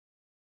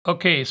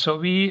Okay, so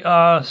we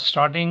are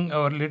starting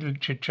our little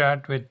chit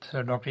chat with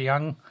Dr.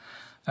 Yeung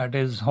at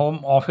his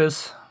home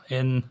office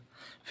in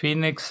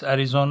Phoenix,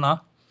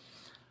 Arizona.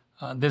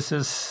 This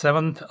is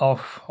 7th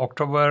of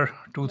October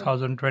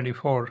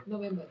 2024.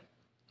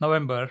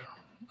 November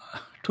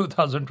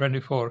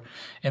 2024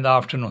 in the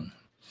afternoon.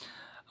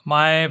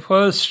 My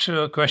first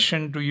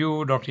question to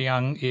you, Dr.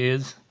 Yeung,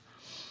 is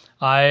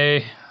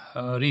I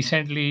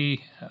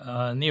recently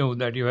knew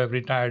that you have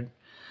retired.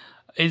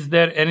 Is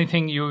there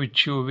anything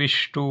which you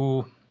wish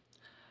to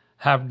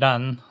have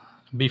done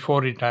before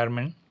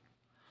retirement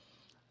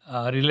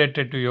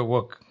related to your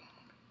work?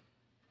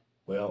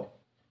 Well,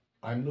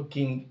 I'm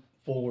looking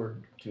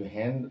forward to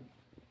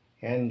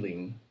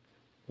handling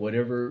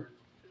whatever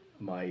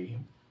my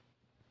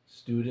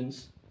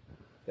students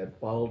that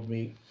followed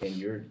me, and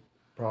you're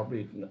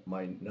probably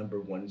my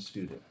number one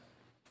student.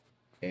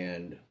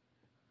 And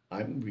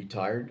I'm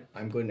retired.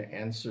 I'm going to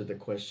answer the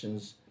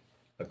questions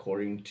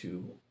according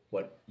to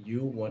what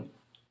you want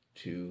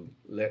to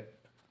let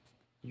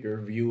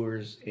your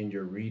viewers and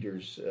your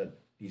readers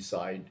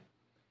decide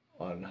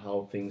on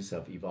how things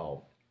have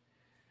evolved.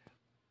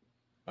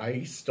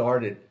 I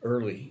started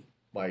early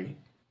by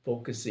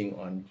focusing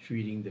on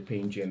treating the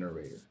pain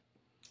generator.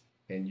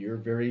 And you're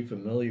very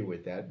familiar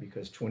with that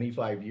because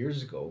 25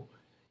 years ago,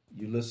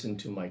 you listened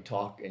to my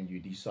talk and you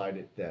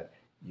decided that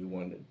you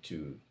wanted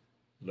to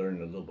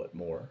learn a little bit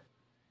more.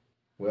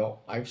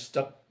 Well, I've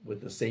stuck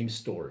with the same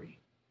story.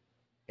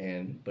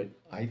 But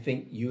I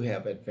think you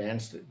have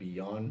advanced it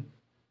beyond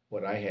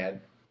what I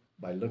had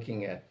by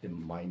looking at the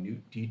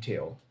minute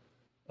detail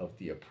of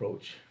the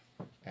approach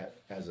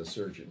as a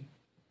surgeon.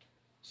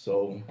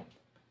 So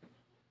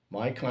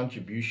my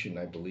contribution,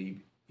 I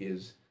believe,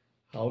 is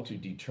how to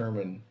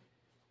determine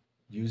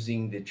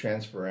using the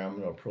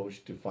transforaminal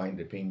approach to find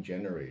the pain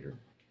generator.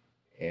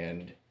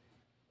 And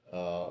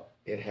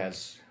it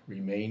has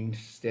remained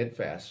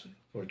steadfast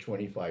for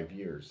 25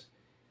 years.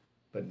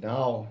 But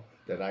now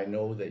that I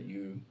know that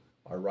you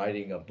are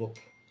writing a book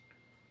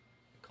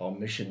called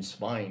Mission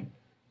Spine,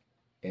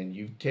 and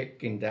you've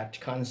taken that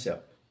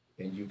concept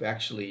and you've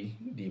actually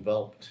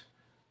developed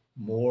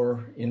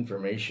more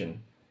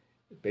information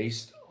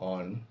based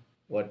on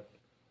what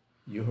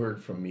you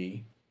heard from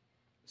me.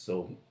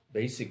 So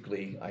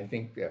basically, I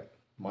think that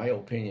my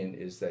opinion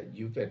is that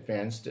you've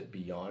advanced it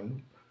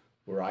beyond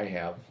where I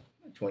have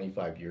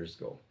 25 years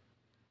ago.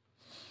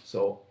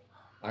 So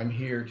I'm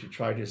here to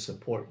try to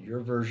support your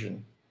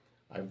version.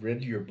 I've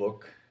read your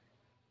book,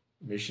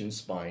 Mission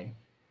Spine.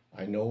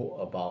 I know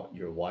about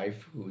your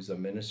wife, who's an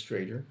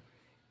administrator,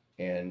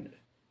 and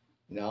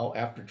now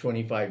after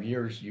 25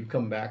 years, you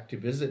come back to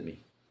visit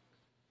me.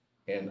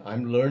 And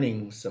I'm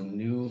learning some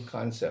new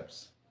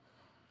concepts.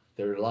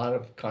 There are a lot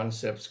of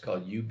concepts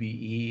called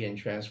UBE and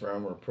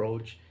transforaminal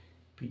approach,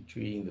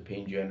 treating the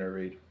pain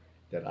generator,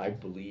 that I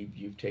believe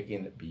you've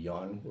taken it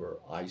beyond where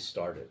I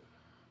started.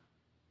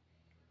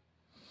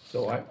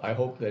 So I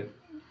hope that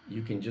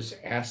you can just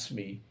ask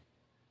me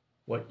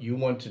what you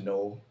want to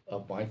know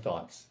of my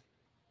thoughts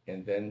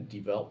and then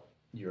develop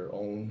your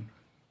own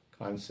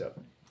concept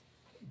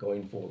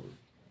going forward.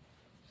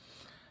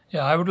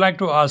 Yeah, I would like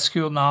to ask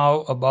you now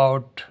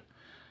about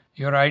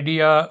your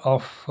idea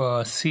of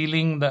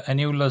sealing the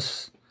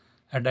annulus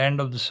at the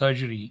end of the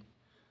surgery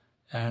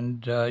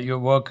and your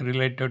work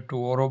related to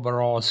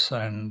Ouroboros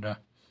and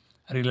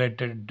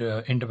related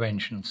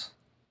interventions.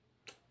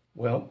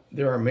 Well,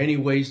 there are many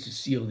ways to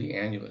seal the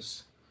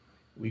annulus.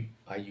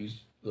 I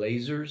use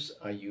lasers,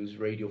 I use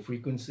radio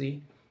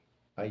frequency,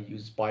 I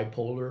use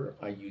bipolar,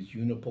 I use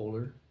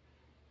unipolar,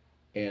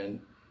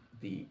 and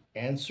the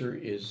answer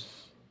is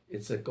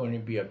it's going to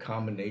be a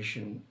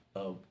combination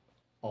of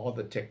all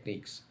the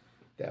techniques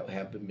that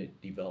have been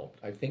developed.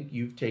 I think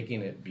you've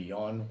taken it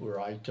beyond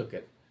where I took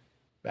it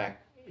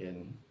back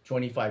in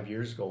 25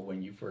 years ago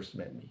when you first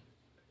met me.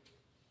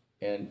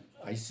 And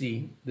I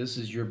see this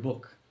is your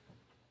book,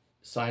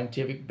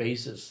 Scientific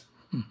Basis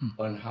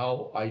on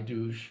How I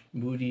Do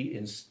Moody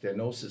in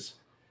Stenosis.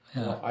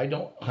 Yeah. Now, I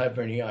don't have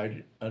any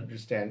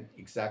understand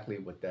exactly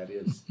what that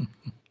is,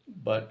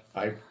 but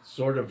I've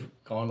sort of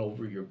gone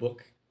over your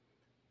book,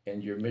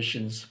 and your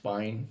Mission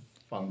Spine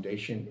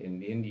Foundation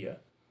in India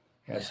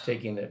has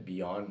taken it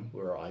beyond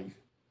where I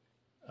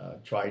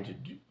tried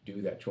to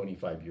do that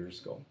 25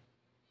 years ago.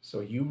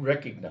 So you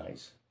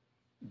recognize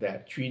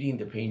that treating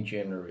the pain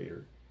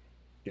generator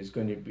is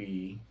going to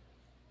be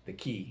the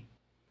key,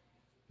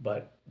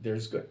 but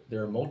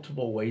there are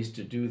multiple ways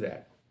to do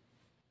that,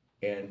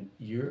 and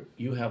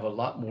you have a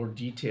lot more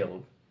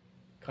detailed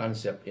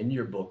concept in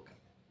your book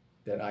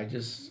that I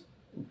just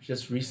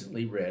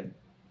recently read,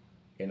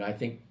 and I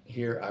think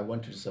here I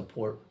want to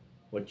support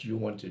what you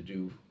want to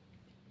do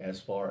as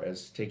far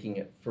as taking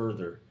it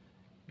further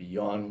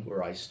beyond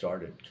where I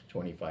started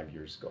 25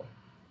 years ago.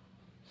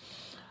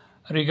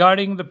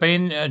 Regarding the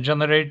pain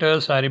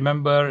generators, I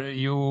remember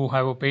you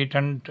have a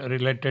patent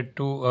related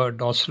to a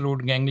dorsal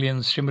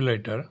ganglion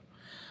stimulator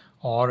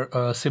or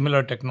a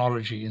similar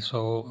technology.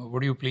 So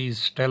would you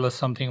please tell us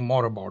something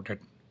more about it?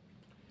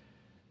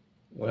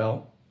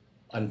 Well,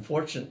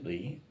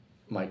 unfortunately,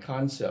 my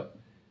concept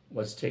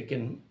was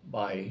taken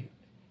by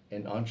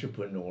an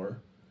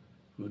entrepreneur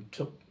who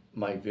took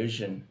my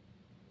vision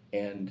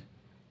and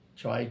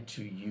tried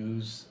to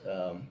use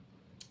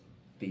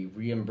the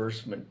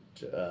reimbursement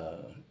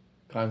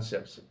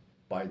concepts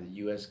by the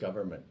U.S.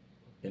 government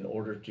in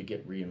order to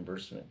get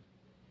reimbursement.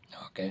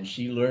 Okay. And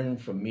she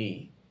learned from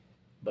me,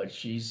 but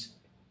she's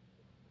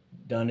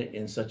done it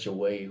in such a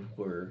way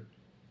where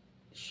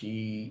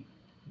she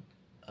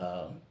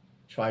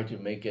tried to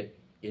make it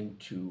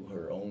into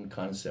her own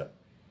concept.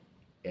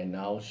 And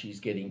now she's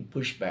getting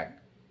pushback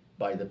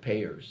by the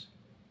payers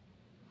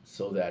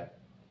so that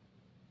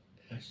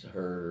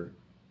her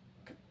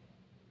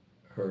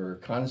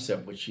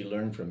concept, which she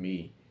learned from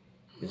me,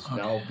 is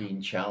now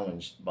being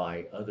challenged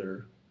by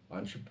other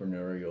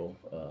entrepreneurial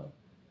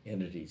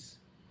entities.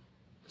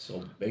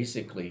 So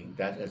basically,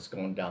 that has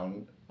gone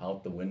down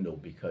out the window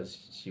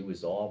because she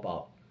was all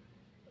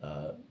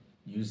about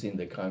using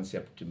the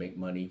concept to make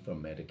money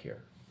from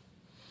Medicare.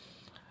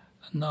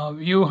 Now,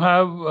 you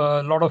have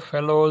a lot of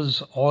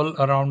fellows all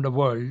around the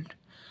world,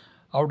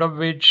 out of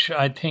which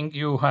I think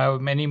you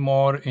have many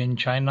more in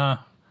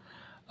China,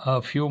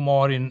 a few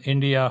more in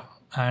India,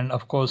 and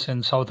of course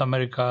in South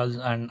Americas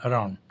and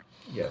around.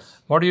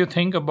 Yes. What do you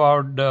think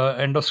about the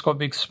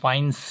endoscopic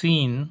spine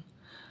scene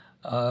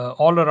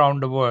all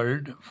around the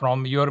world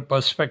from your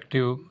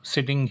perspective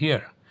sitting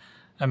here?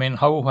 I mean,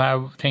 how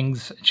have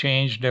things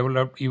changed,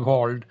 developed,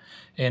 evolved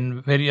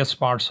in various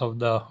parts of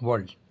the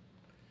world?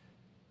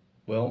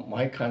 Well,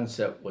 my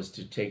concept was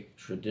to take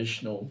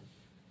traditional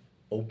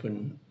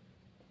open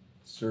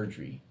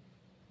surgery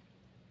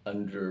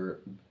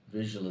under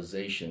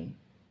visualization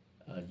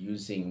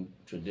using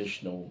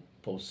traditional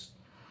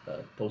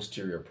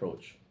posterior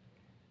approach.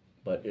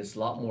 But it's a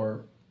lot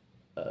more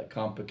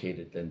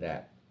complicated than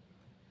that.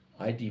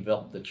 I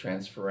developed the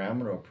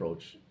transforaminal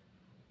approach,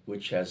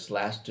 which has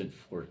lasted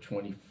for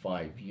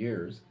 25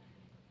 years,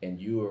 and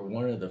you were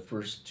one of the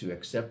first to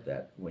accept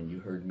that when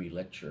you heard me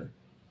lecture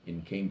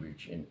in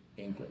Cambridge, in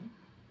England.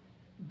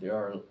 There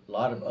are a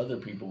lot of other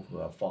people who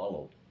have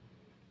followed,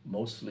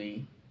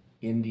 mostly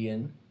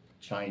Indian,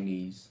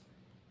 Chinese,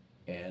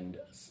 and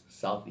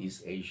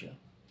Southeast Asia.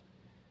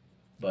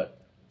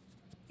 But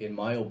in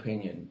my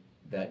opinion,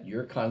 that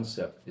your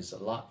concept is a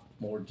lot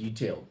more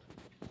detailed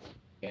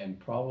and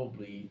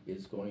probably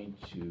is going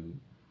to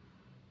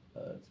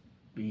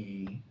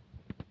be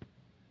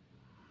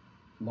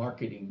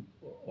marketing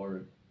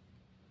or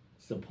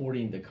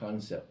supporting the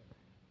concept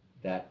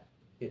that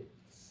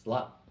it's a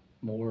lot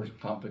more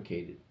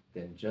complicated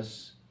than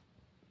just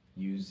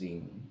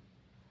using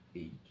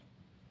a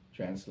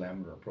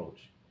translaminar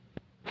approach.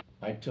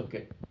 I took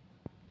it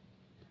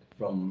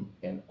from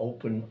an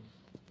open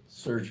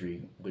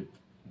surgery with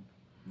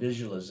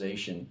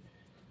visualization,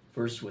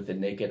 first with the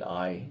naked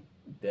eye,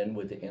 then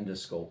with the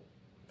endoscope.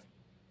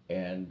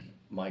 And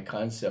my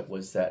concept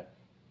was that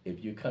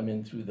if you come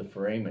in through the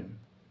foramen,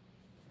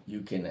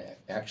 you can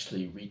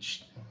actually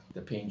reach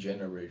the pain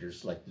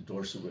generators like the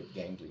dorsal root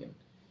ganglion.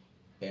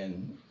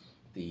 And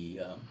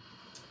the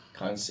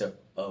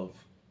concept of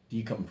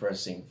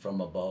decompressing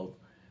from above,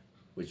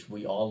 which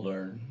we all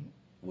learn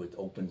with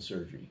open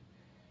surgery.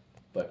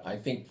 But I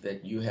think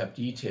that you have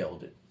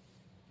detailed it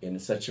in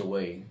such a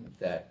way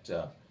that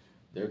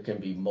there can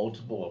be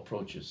multiple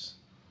approaches.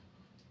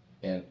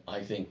 And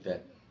I think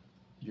that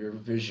your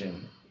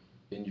vision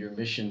in your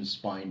mission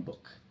spine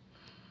book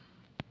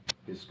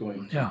is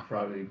going to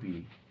probably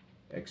be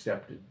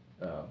accepted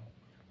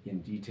in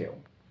detail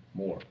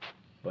more.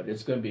 But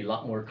it's going to be a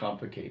lot more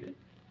complicated.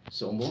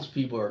 So most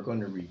people are going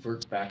to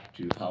revert back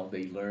to how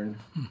they learned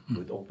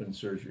with open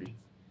surgery.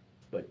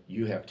 But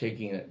you have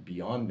taken it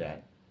beyond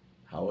that.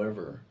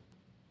 However,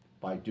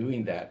 by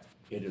doing that,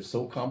 it is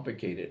so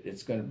complicated,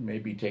 it's going to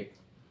maybe take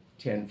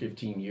 10,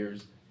 15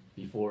 years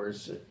before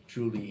it's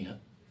truly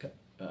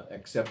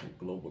accepted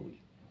globally.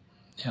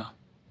 Yeah.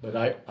 But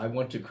I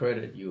want to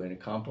credit you and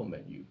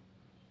compliment you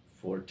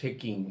for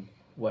taking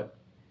what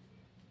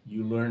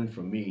you learned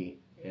from me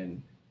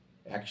and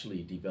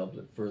actually developed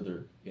it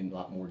further in a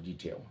lot more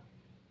detail.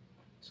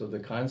 So the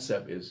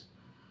concept is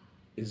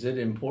it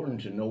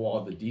important to know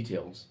all the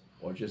details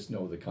or just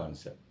know the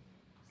concept?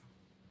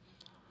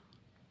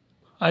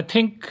 I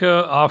think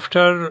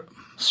after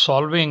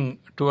solving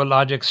to a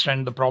large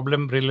extent the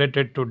problem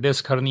related to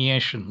disc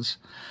herniations,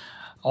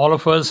 all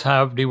of us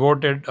have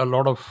devoted a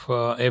lot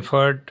of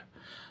effort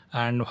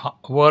and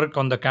work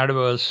on the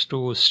cadavers to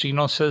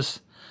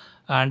stenosis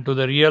and to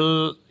the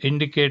real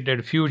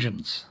indicated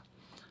fusions.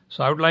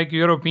 So I would like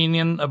your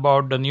opinion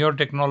about the newer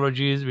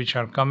technologies which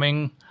are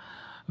coming,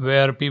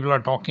 where people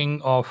are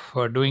talking of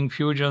doing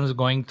fusions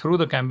going through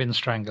the Cambian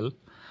strangle,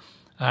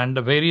 and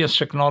the various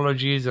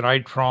technologies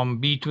right from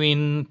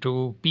between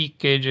to peak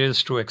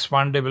cages to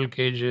expandable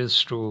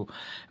cages to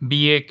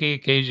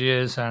BAK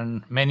cages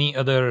and many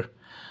other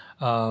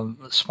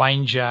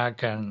spine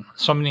jack and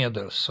so many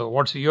others. So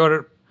what's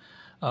your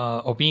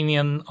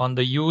opinion on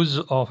the use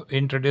of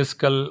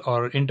intradiscal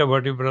or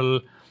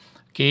intervertebral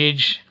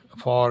cage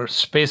for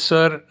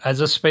spacer,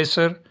 as a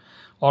spacer,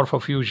 or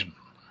for fusion?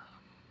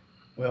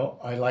 Well,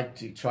 I like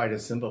to try to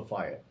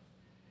simplify it.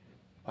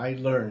 I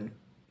learned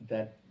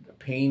that the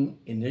pain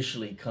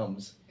initially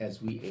comes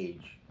as we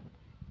age,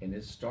 and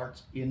it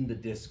starts in the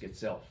disc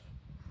itself.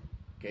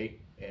 Okay,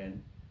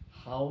 and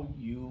how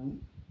you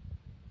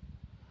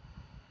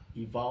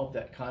evolve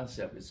that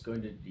concept is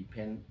going to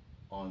depend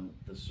on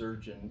the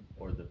surgeon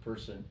or the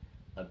person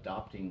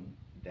adopting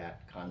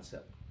that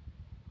concept.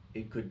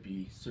 It could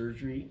be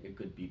surgery, it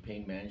could be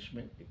pain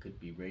management, it could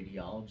be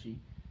radiology,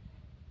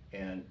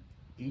 and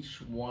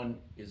each one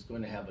is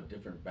going to have a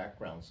different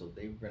background, so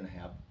they're going to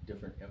have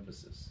different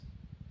emphasis.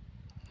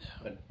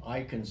 But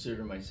I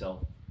consider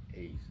myself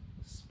a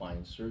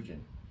spine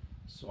surgeon,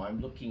 so I'm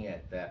looking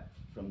at that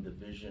from the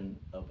vision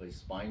of a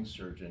spine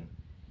surgeon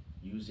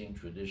using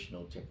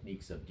traditional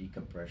techniques of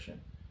decompression,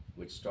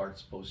 which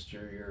starts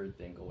posterior,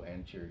 then go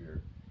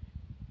anterior,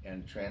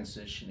 and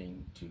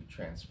transitioning to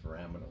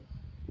transforaminal.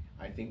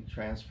 I think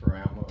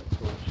transforaminal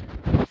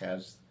approach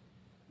has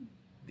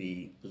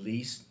the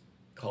least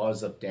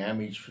cause of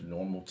damage for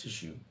normal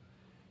tissue,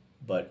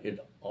 but it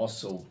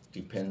also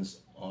depends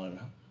on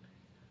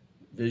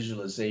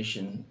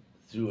visualization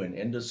through an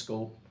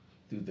endoscope,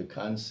 through the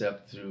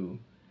concept, through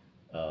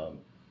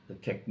the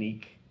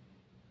technique,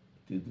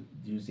 through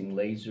using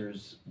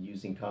lasers,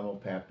 using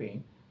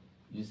chemopapine,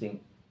 using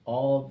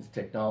all the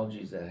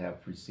technologies that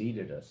have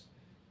preceded us.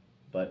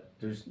 But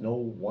there's no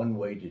one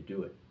way to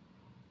do it.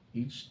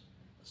 Each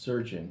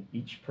surgeon,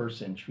 each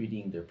person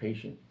treating their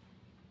patient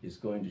is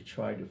going to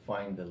try to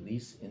find the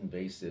least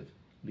invasive,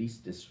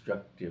 least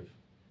destructive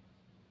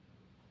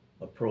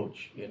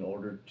approach in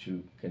order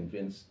to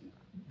convince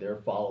their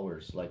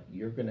followers. Like,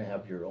 you're going to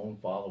have your own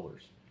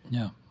followers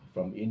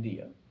from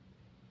India.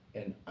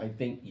 And I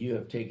think you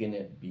have taken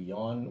it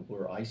beyond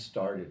where I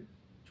started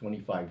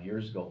 25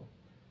 years ago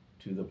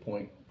to the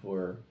point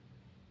where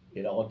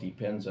it all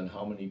depends on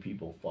how many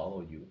people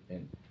follow you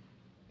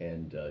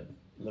and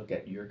look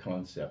at your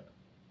concept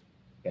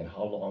and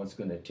how long it's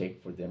going to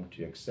take for them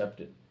to accept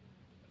it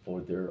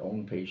for their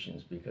own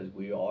patients, because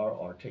we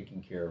are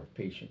taking care of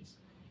patients,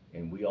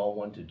 and we all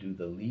want to do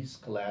the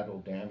least collateral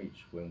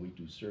damage when we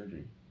do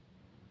surgery.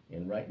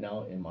 And right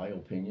now, in my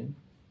opinion,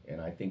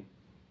 and I think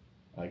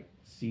I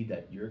see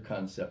that your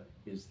concept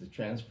is the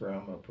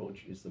transforaminal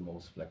approach is the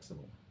most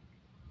flexible.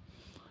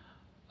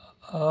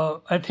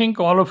 I think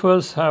all of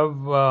us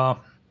have,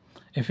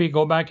 if we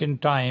go back in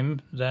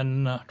time,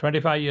 then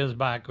 25 years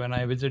back when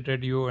I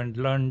visited you and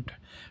learned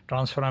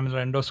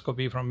transforaminal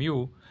endoscopy from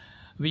you,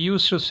 we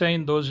used to say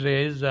in those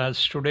days,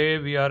 as today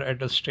we are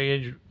at a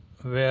stage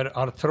where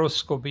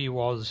arthroscopy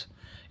was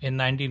in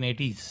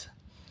 1980s.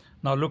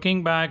 Now,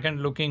 looking back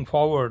and looking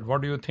forward,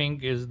 what do you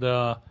think is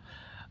the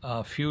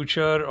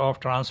future of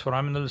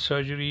transforaminal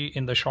surgery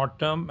in the short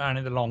term and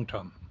in the long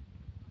term?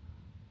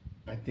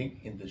 I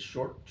think in the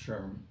short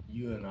term,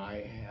 you and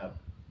I have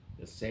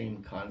the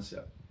same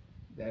concept,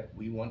 that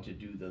we want to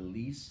do the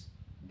least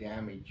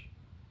damage,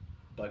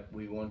 but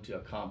we want to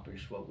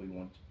accomplish what we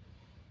want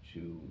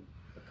to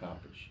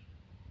accomplish.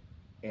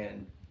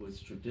 And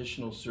with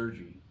traditional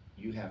surgery,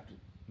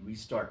 we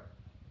start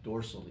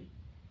dorsally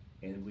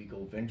and we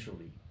go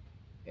ventrally.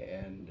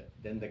 And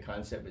then the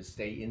concept is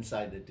stay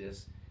inside the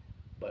disc,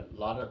 but a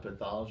lot of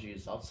pathology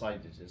is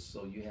outside the disc,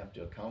 so you have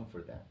to account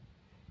for that.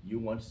 You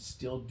want to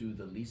still do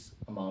the least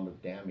amount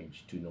of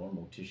damage to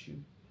normal tissue,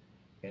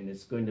 and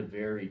it's going to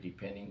vary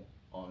depending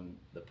on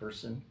the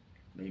person,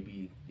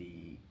 maybe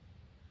the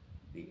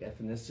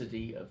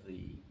ethnicity of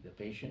the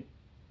patient,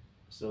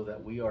 so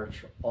that we are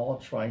all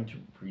trying to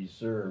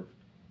preserve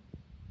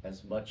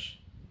as much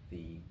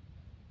the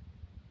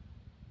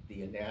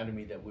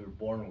anatomy that we were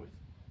born with.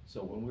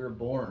 So when we were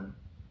born,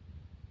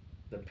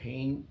 the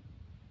pain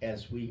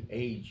as we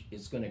age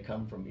is going to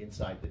come from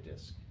inside the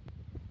disc.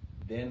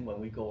 Then when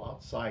we go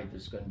outside,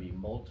 there's going to be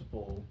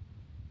multiple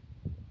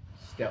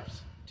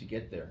steps to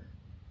get there.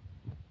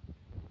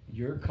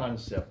 Your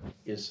concept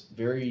is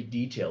very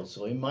detailed,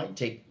 so it might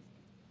take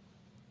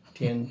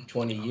 10,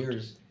 20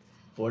 years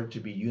for it to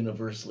be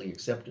universally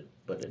accepted,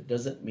 but it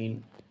doesn't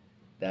mean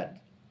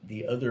that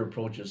the other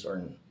approaches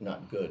are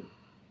not good.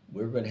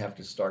 We're going to have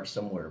to start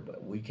somewhere,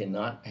 but we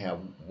cannot have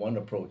one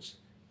approach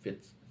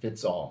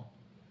fits all.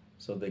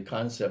 So the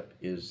concept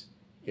is,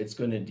 it's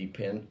going to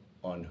depend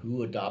on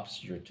who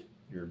adopts your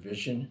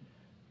vision,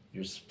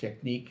 your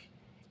technique,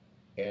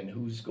 and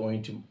who's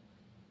going to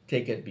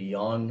take it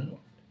beyond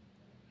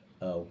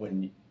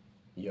when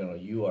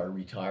you are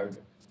retired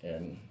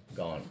and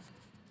gone.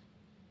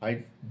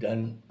 I've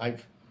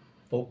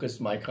focused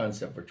my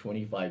concept for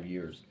 25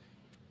 years,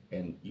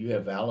 and you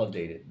have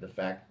validated the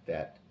fact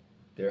that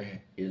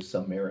there is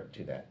some merit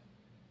to that.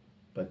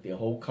 But the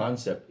whole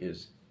concept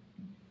is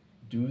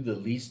do the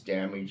least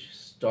damage,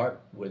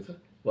 start with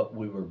what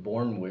we were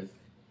born with,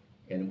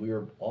 and we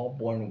were all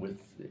born with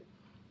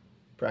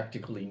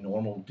practically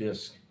normal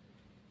disc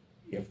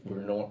if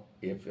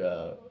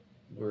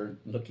we're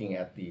looking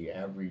at the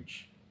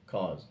average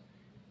cause.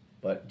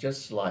 But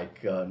just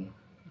like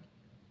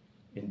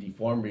in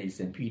deformities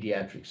in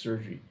pediatric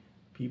surgery,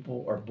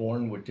 people are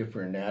born with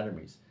different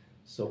anatomies.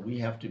 So we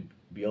have to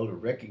be able to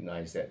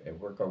recognize that and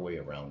work our way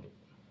around it.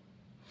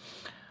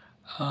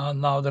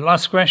 Now, the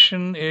last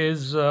question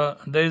is there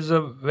is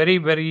a very,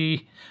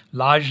 very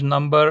large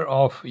number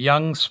of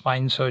young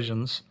spine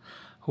surgeons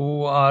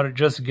who are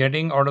just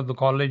getting out of the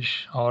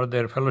college or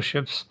their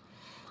fellowships,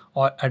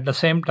 or at the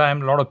same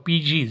time, a lot of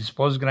PGs,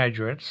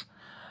 postgraduates.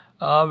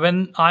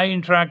 When I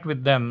interact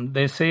with them,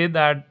 they say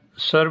that,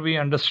 sir, we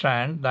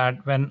understand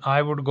that when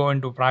I would go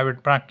into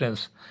private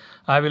practice,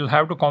 I will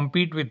have to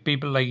compete with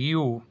people like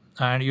you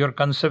and your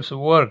concepts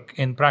work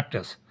in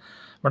practice.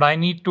 But I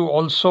need to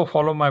also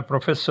follow my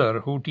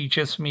professor who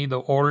teaches me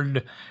the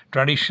old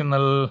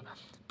traditional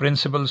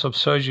principles of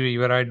surgery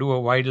where I do a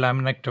wide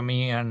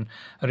laminectomy and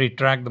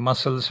retract the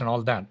muscles and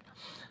all that.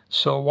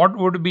 So, what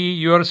would be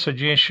your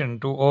suggestion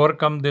to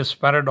overcome this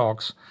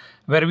paradox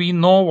where we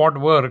know what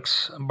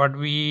works, but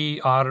we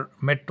are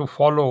made to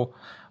follow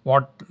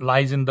what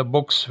lies in the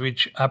books,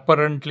 which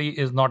apparently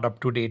is not up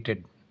to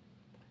date?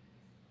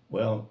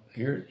 Well,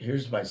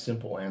 here's my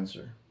simple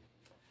answer.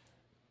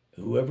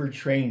 Whoever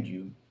trained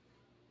you,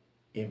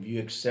 if you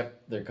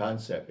accept their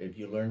concept, if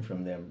you learn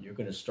from them, you're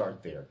going to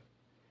start there.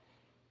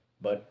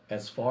 But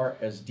as far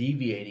as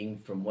deviating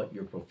from what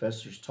your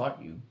professors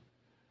taught you,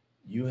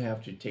 you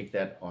have to take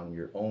that on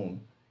your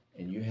own,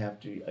 and you have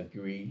to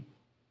agree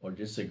or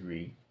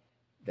disagree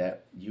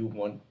that you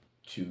want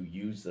to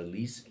use the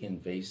least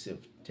invasive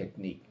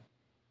technique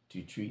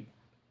to treat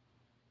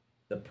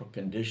the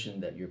condition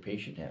that your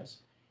patient has.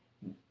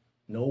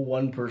 No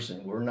one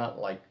person, we're not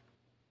like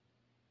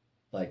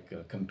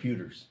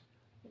computers.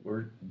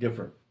 We're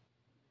different.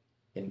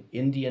 An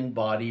Indian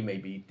body may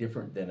be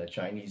different than a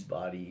Chinese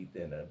body,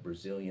 than a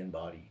Brazilian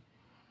body.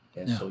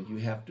 And Yeah. so you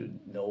have to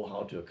know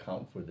how to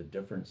account for the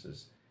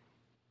differences.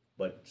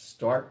 But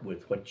start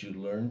with what you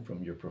learn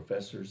from your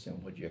professors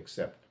and what you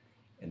accept,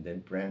 and then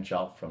branch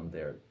out from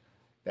there.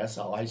 That's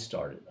how I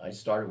started. I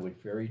started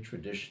with very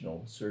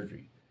traditional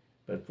surgery.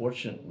 But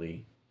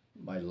fortunately,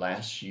 my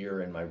last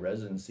year in my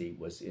residency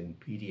was in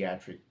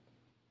pediatric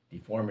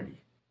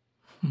deformity.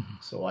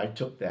 So I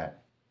took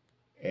that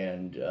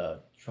and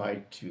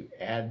tried to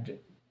add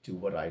to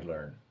what I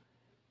learned.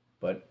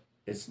 But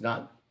it's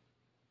not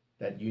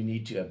that you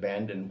need to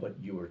abandon what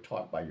you were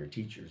taught by your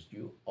teachers.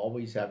 You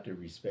always have to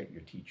respect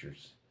your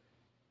teachers.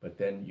 But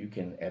then you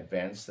can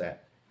advance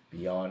that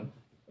beyond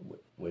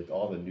with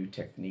all the new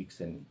techniques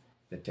and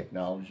the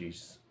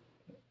technologies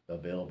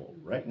available.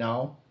 Right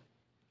now,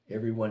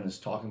 everyone is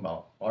talking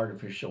about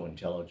artificial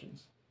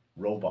intelligence,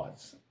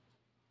 robots.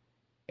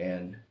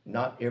 And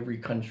not every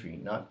country,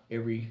 not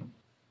every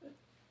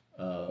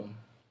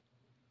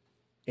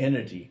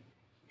entity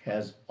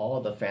has all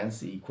of the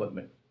fancy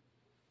equipment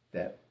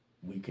that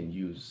we can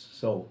use.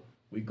 So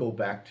we go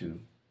back to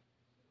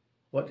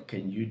what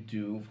can you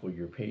do for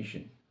your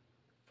patient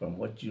from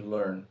what you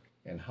learn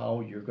and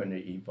how you're going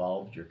to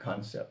evolve your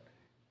concept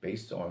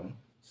based on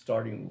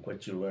starting with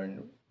what you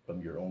learn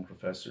from your own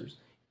professors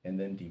and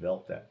then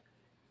develop that.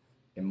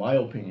 In my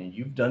opinion,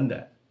 you've done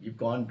that. You've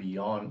gone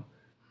beyond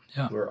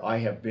Yeah. where I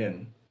have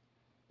been,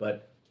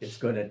 but it's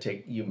going to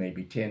take you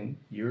maybe 10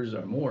 years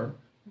or more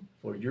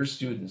for your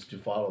students to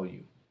follow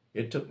you.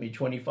 It took me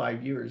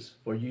 25 years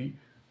for you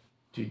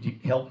to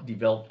help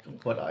develop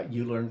what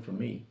you learned from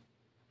me.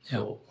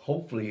 So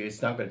hopefully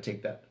it's not going to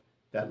take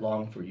that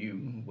long for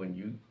you when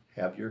you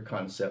have your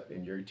concept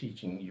and you're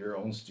teaching your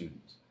own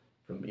students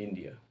from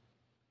India.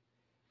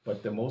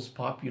 But the most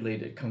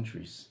populated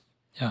countries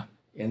Yeah.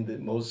 in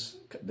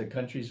the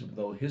countries with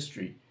no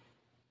history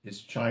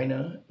is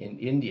China and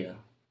India.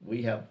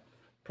 We have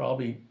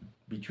probably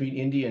between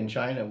India and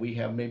China, we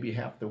have maybe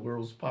half the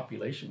world's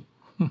population.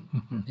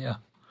 Yeah.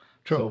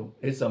 True. So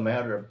it's a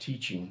matter of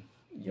teaching,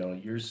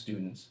 your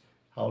students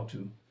how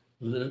to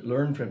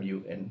learn from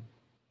you and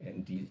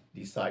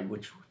decide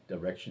which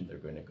direction they're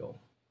going to go.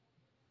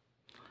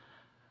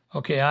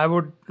 Okay, I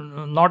would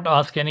not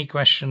ask any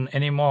question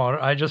anymore.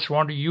 I just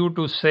want you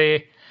to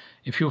say,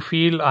 if you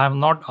feel I have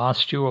not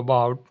asked you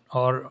about,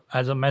 or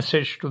as a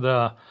message to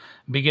the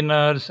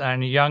beginners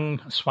and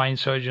young spine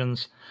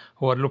surgeons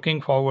who are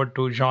looking forward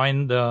to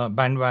join the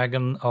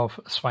bandwagon of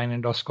spine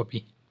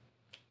endoscopy.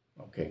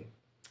 Okay.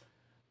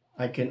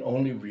 I can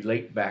only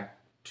relate back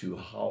to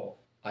how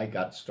I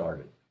got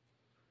started.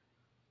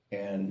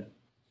 And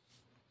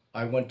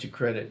I want to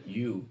credit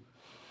you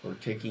for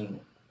taking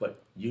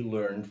what you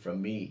learned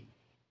from me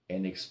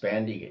and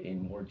expanding it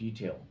in more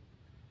detail.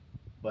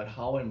 But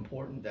how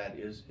important that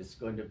is, it's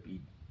going to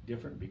be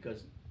different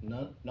because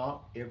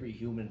not every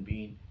human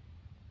being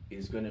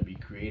is going to be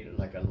created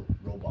like a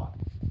robot.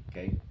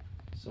 Okay,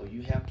 so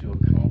you have to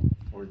account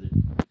for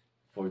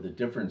the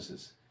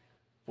differences.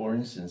 For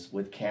instance,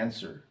 with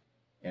cancer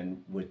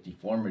and with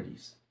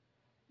deformities,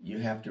 you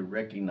have to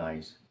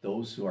recognize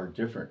those who are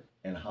different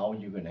and how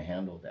you're going to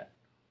handle that.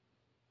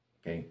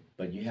 Okay,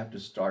 but you have to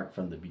start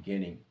from the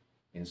beginning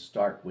and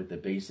start with the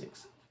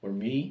basics. For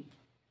me,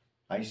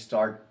 I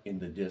start in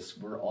the disc.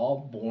 We're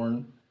all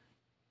born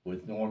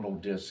with normal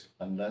disc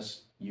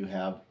unless you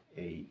have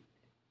a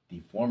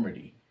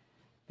deformity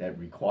that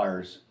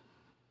requires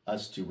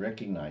us to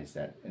recognize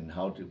that and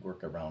how to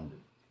work around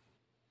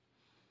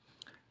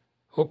it.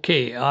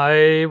 Okay,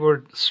 I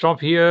would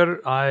stop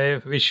here.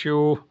 I wish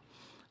you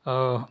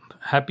a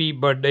happy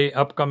birthday,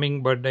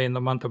 upcoming birthday in the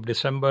month of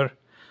December.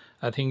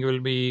 I think you will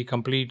be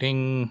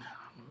completing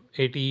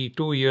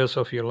 82 years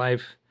of your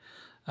life.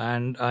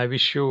 And I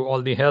wish you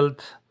all the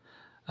health.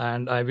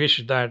 And I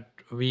wish that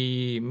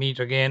we meet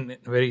again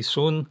very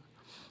soon.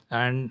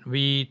 And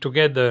we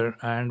together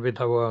and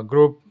with our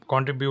group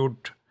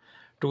contribute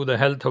to the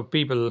health of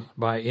people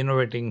by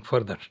innovating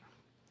further.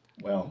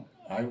 Well,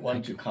 I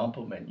want to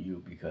compliment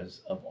you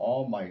because of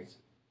all my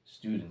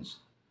students,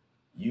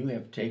 you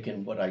have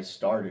taken what I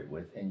started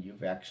with and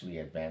you've actually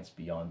advanced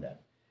beyond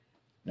that.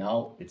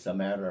 Now it's a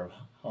matter of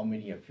how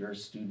many of your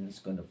students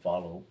going to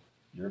follow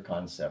your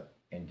concept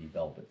and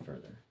develop it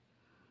further.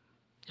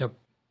 Yep.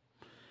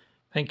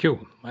 Thank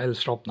you. I'll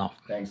stop now.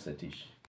 Thanks, Satish.